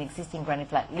having an existing granny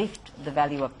flat lift the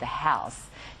value of the house?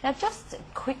 Now, just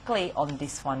quickly on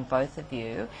this one, both of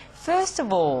you, first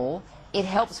of all, it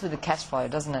helps with the cash flow,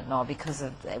 doesn't it, Noel? Because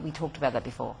we talked about that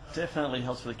before. Definitely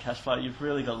helps with the cash flow. You've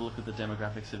really got to look at the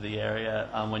demographics of the area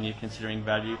when you're considering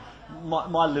value.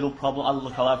 My little problem,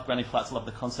 I love granny flats, I love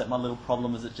the concept. My little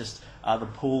problem is that just the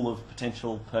pool of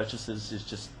potential purchasers is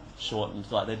just shortened.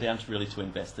 Like, they're down to really to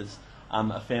investors.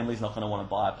 A family's not going to want to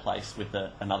buy a place with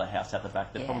another house out the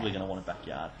back. They're probably going to want a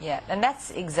backyard. Yeah, and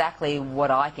that's exactly what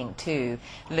I think too,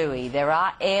 Louis. There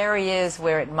are areas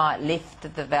where it might lift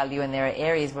the value, and there are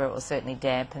areas where it will certainly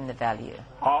dampen the value.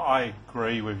 I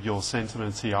agree with your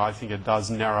sentiments here. I think it does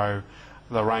narrow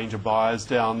the range of buyers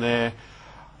down there.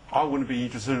 I wouldn't be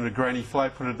interested in a granny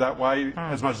flat, put it that way,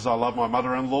 as much as I love my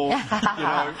mother-in-law. You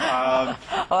know, well,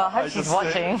 I hope she's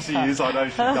watching. She is, I know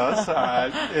she does.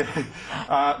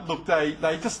 Look,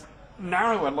 they just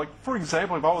narrow it. Like, for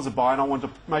example, if I was a buyer and I wanted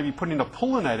to maybe put in a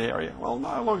pool in that area, well,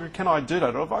 no longer can I do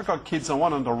that. Or if I've got kids and I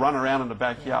want them to run around in the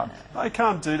backyard, they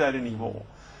can't do that anymore.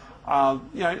 You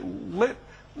know,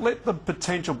 let the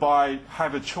potential buyer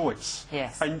have a choice.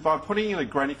 Yes. And by putting in a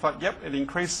granny flat, yep, it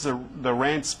increases the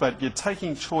rents, but you're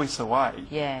taking choice away.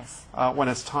 Yes. When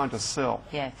it's time to sell.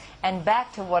 Yeah. And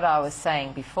back to what I was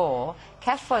saying before,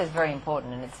 cash flow is very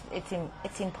important, and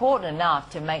it's important enough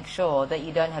to make sure that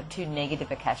you don't have too negative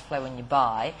a cash flow when you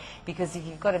buy, because if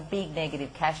you've got a big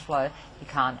negative cash flow, you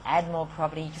can't add more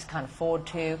property, you just can't afford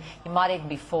to. You might even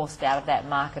be forced out of that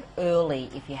market early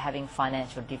if you're having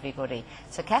financial difficulty.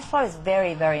 So cash flow is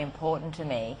very, very important to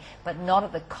me, but not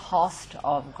at the cost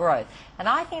of growth. And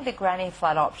I think the granny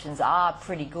flat options are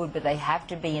pretty good, but they have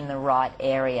to be in the right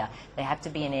area. They have to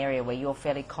be an area where you're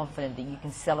fairly confident that you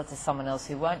can sell it to someone else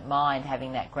who won't mind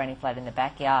having that granny flat in the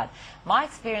backyard. My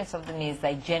experience of them is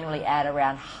they generally add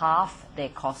around half their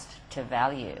cost to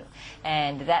value.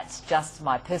 And that's just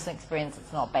my personal experience.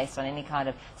 It's not based on any kind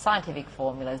of scientific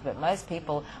formulas, but most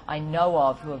people I know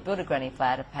of who have built a granny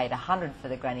flat have paid $100 for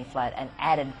the granny flat and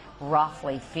added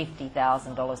roughly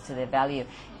 $50,000 to their value.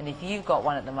 And if you've got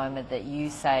one at the moment that you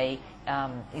say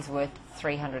is worth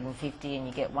 $350 and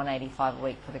you get $185 a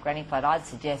week for the granny flat, I'd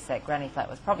suggest that granny flat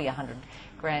was probably $100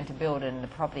 grand to build, and the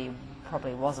property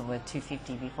probably wasn't worth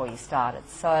 $250 before you started.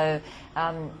 So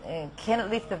can it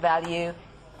lift the value?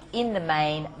 In the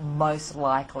main, most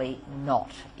likely not,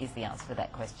 is the answer to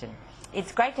that question.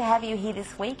 It's great to have you here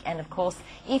this week, and of course,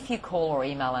 if you call or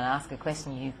email and ask a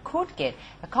question, you could get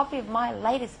a copy of my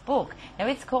latest book. Now,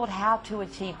 it's called How to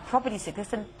Achieve Property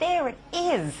Success, and there it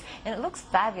is. And it looks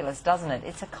fabulous, doesn't it?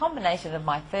 It's a combination of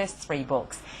my first 3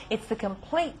 books. It's the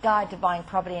complete guide to buying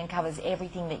property and covers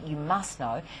everything that you must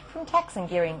know, from tax and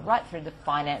gearing right through to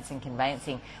finance and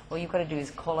conveyancing. All you've got to do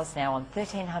is call us now on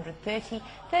 1300 30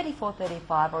 34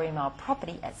 35 or email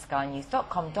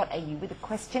property@skynews.com.au with a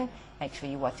question. Make sure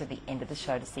you watch at the end of the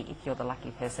show to see if you're the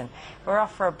lucky person. We're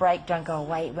off for a break. Don't go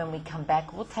away. When we come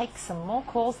back, we'll take some more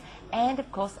calls and,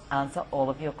 of course, answer all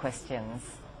of your questions.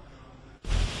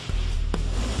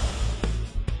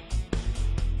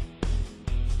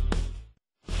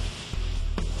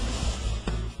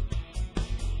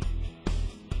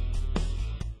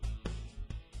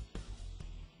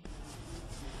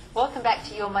 Welcome back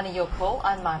to Your Money, Your Call.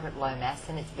 I'm Margaret Lomas,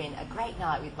 and it's been a great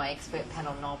night with my expert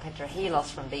panel, Nol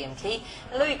Petrohelos from BMT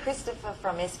and Christopher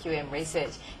from SQM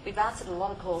Research. We've answered a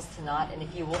lot of calls tonight, and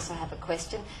if you also have a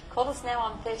question, call us now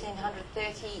on 1300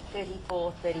 30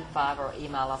 34 35 or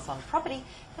email us on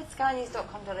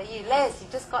property@skynews.com.au. Les,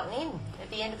 you've just gotten in at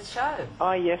the end of the show.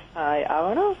 Oh, yes. I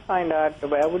want to find out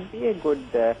where would be a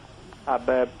good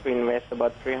suburb to invest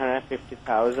about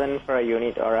 $350,000 for a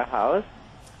unit or a house.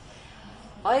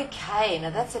 Okay, now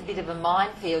that's a bit of a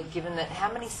minefield, given that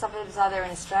how many suburbs are there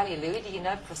in Australia, Louis? Do you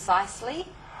know precisely?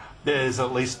 There's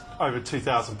at least over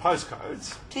 2,000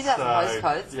 postcodes. 2,000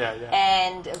 postcodes. Yeah.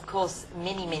 And, of course,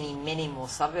 many more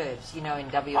suburbs. You know,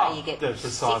 in WA you get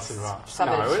precisely 6 right.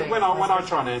 suburbs. No, when I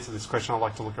try and answer this question, I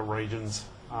like to look at regions.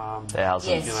 Thousands.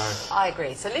 Yes, you know. I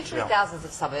agree. So literally thousands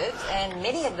of suburbs, and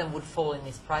many of them would fall in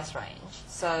this price range.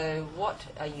 So what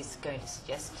are you going to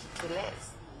suggest to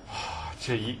Les?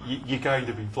 Gee, you're going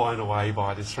to be blown away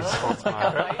by this response,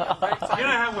 Margaret. You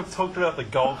know how we've talked about the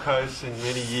Gold Coast in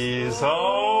many years?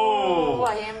 Oh,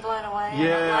 I am blown away.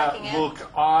 Yeah, I'm liking it. look,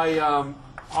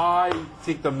 I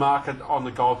think the market on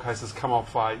the Gold Coast has come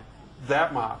off by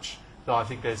that much that I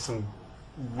think there's some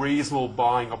reasonable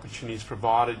buying opportunities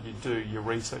provided you do your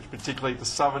research, particularly at the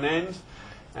southern end.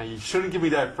 Now, you shouldn't give me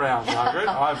that frown, Margaret.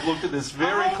 I've looked at this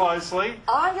very closely.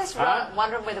 I'm just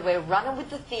wondering whether we're running with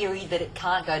the theory that it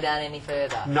can't go down any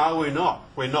further. No, we're not.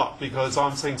 We're not, because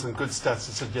I'm seeing some good stats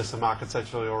that suggest the market's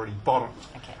actually already bottomed.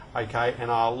 Okay, and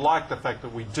I like the fact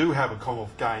that we do have a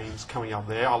Commonwealth Games coming up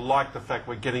there. I like the fact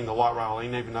we're getting the light rail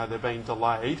in, even though they're being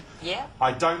delayed. Yeah.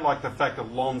 I don't like the fact that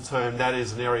long term that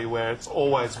is an area where it's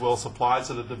always well supplied,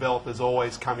 so the developers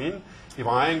always come in. If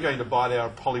I am going to buy there, I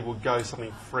probably would go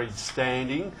something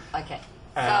freestanding. Okay.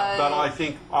 But I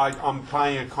think I'm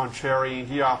playing a contrarian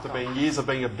here after being years of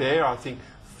being a bear. I think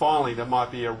finally there might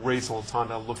be a reasonable time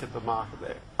to look at the market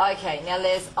there. Okay, now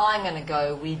Les, I'm going to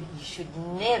go with you should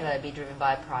never be driven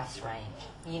by a price range.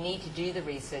 You need to do the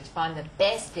research, find the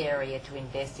best area to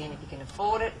invest in. If you can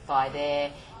afford it, buy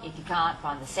there. If you can't,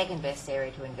 find the second best area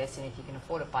to invest in. If you can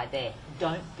afford it, buy there.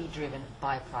 Don't be driven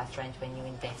by a price range when you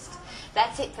invest.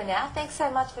 That's it for now. Thanks so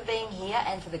much for being here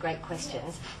and for the great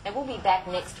questions. Now, we'll be back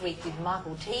next week with Mark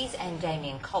Ortiz and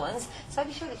Damien Collins, so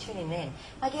be sure to tune in then.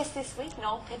 My guest this week,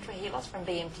 Nol Petrohelos from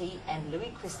BMT and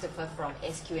Christopher from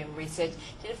SQM Research,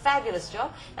 did a fabulous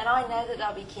job, and I know that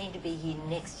they'll be keen to be here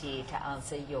next year to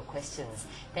answer your questions.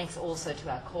 Thanks also to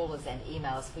our callers and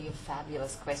emailers for your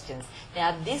fabulous questions.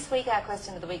 Now, this week our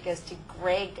question of the week goes to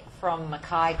Greg from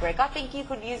Mackay. Greg, I think you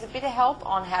could use a bit of help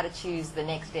on how to choose the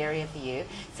next area for you.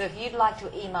 So if you'd like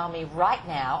to email me right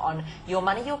now on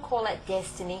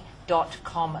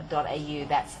yourmoneyyourcall@destiny.com.au.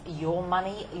 That's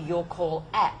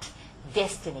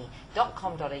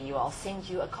yourmoneyyourcall@destiny.com.au. I'll send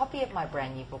you a copy of my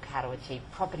brand new book, How to Achieve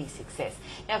Property Success.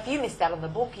 Now, if you missed out on the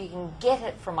book, you can get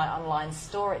it from my online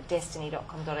store at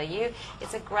destiny.com.au.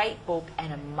 It's a great book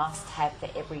and a must-have for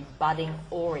every budding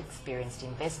or experienced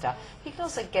investor. You can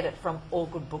also get it from all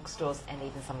good bookstores and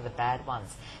even some of the bad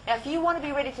ones. Now, if you want to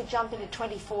be ready to jump into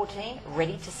 2014,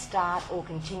 ready to start or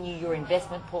continue your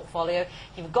investment portfolio,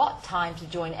 you've got time to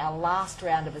join our last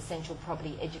round of essential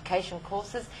property education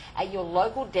courses at your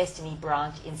local Destiny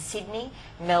branch in Sydney,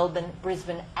 Melbourne,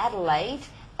 Brisbane, Adelaide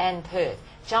and Perth.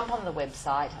 Jump on the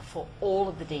website for all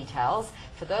of the details.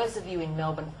 For those of you in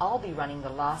Melbourne, I'll be running the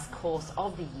last course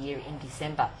of the year in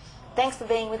December. Thanks for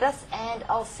being with us, and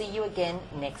I'll see you again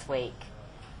next week.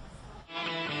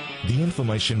 The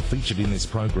information featured in this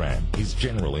program is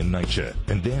general in nature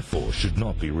and therefore should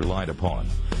not be relied upon.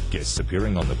 Guests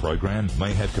appearing on the program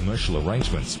may have commercial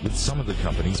arrangements with some of the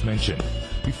companies mentioned.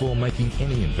 Before making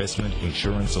any investment,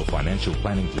 insurance or financial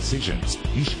planning decisions,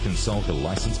 you should consult a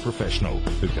licensed professional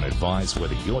who can advise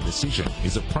whether your decision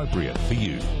is appropriate for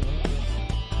you.